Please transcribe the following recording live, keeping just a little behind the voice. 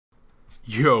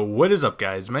Yo, what is up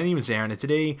guys? My name is Aaron and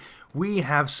today we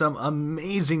have some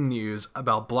amazing news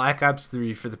about Black Ops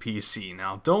 3 for the PC.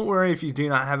 Now, don't worry if you do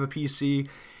not have a PC.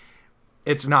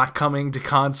 It's not coming to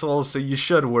consoles, so you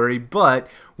should worry, but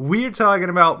we're talking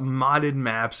about modded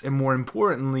maps and more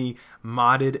importantly,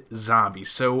 modded zombies.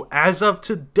 So as of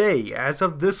today, as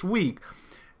of this week,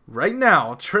 right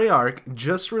now, Treyarch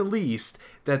just released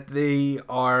that they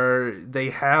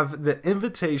have the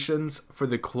invitations for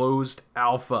the closed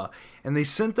alpha, and they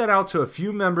sent that out to a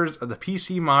few members of the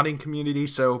PC modding community.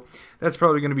 So that's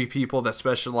probably going to be people that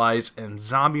specialize in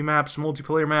zombie maps,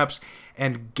 multiplayer maps,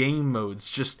 and game modes,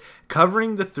 just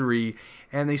covering the three.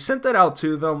 And they sent that out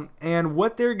to them, and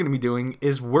what they're going to be doing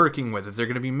is working with it. They're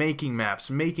going to be making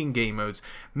maps, making game modes,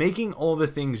 making all the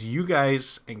things you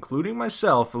guys, including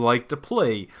myself, like to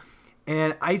play.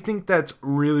 And I think that's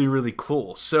really, really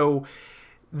cool. So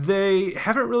they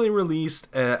haven't really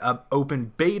released a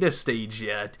open beta stage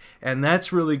yet, and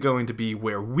that's really going to be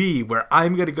where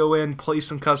I'm going to go in, play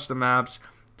some custom maps,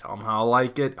 tell them how I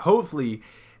like it, hopefully,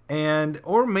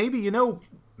 or maybe,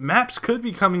 maps could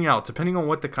be coming out depending on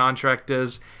what the contract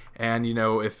is. And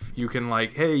if you can,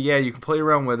 like, hey, yeah, you can play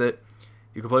around with it,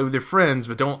 you can play with your friends,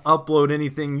 but don't upload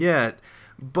anything yet.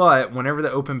 But whenever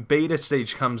the open beta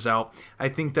stage comes out, I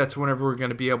think that's whenever we're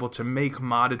going to be able to make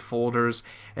modded folders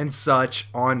and such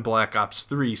on Black Ops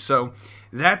 3. So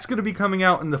that's going to be coming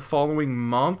out in the following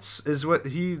months, is what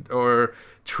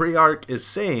Treyarch is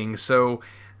saying. So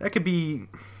that could be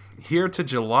here to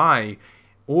July,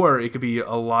 or it could be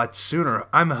a lot sooner.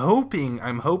 I'm hoping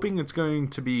it's going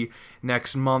to be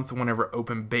next month whenever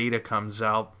open beta comes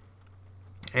out,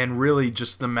 and really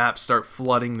just the maps start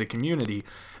flooding the community.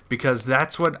 Because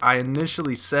that's what I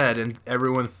initially said and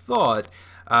everyone thought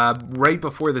right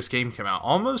before this game came out.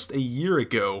 Almost a year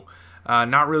ago.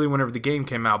 Not really whenever the game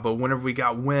came out, but whenever we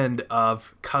got wind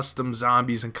of custom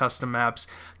zombies and custom maps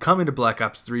coming to Black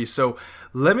Ops 3. So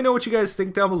let me know what you guys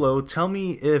think down below. Tell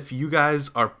me if you guys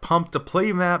are pumped to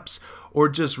play maps or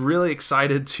just really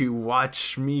excited to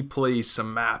watch me play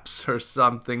some maps or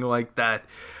something like that.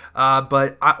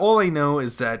 But all I know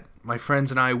is that my friends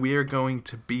and I, we are going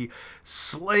to be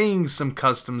slaying some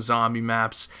custom zombie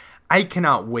maps. I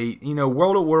cannot wait.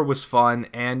 World at War was fun,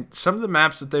 and some of the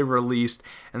maps that they've released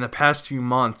in the past few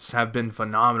months have been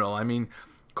phenomenal. I mean,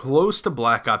 close to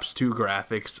Black Ops 2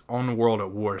 graphics on World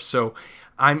at War. So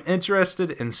I'm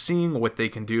interested in seeing what they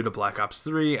can do to Black Ops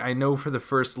 3. I know for the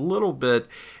first little bit,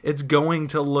 it's going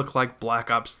to look like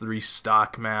Black Ops 3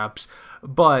 stock maps.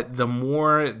 But the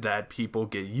more that people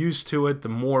get used to it, the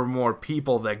more and more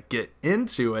people that get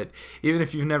into it, even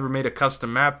if you've never made a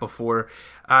custom map before,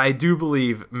 I do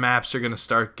believe maps are going to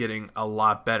start getting a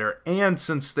lot better. And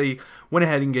since they went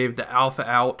ahead and gave the alpha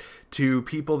out to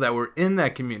people that were in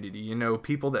that community,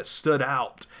 people that stood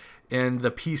out in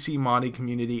the PC modding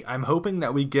community, I'm hoping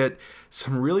that we get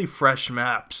some really fresh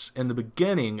maps in the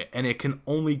beginning, and it can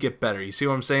only get better. You see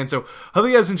what I'm saying? So hope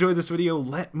you guys enjoyed this video.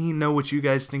 Let me know what you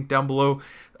guys think down below.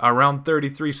 Around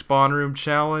 33 spawn room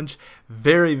challenge.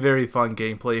 Very, very fun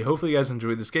gameplay. Hopefully you guys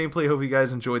enjoyed this gameplay. Hopefully you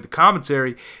guys enjoyed the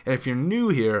commentary. And if you're new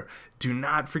here, do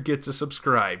not forget to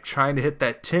subscribe. Trying to hit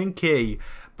that 10K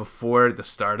before the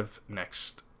start of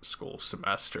next school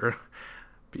semester.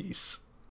 Peace.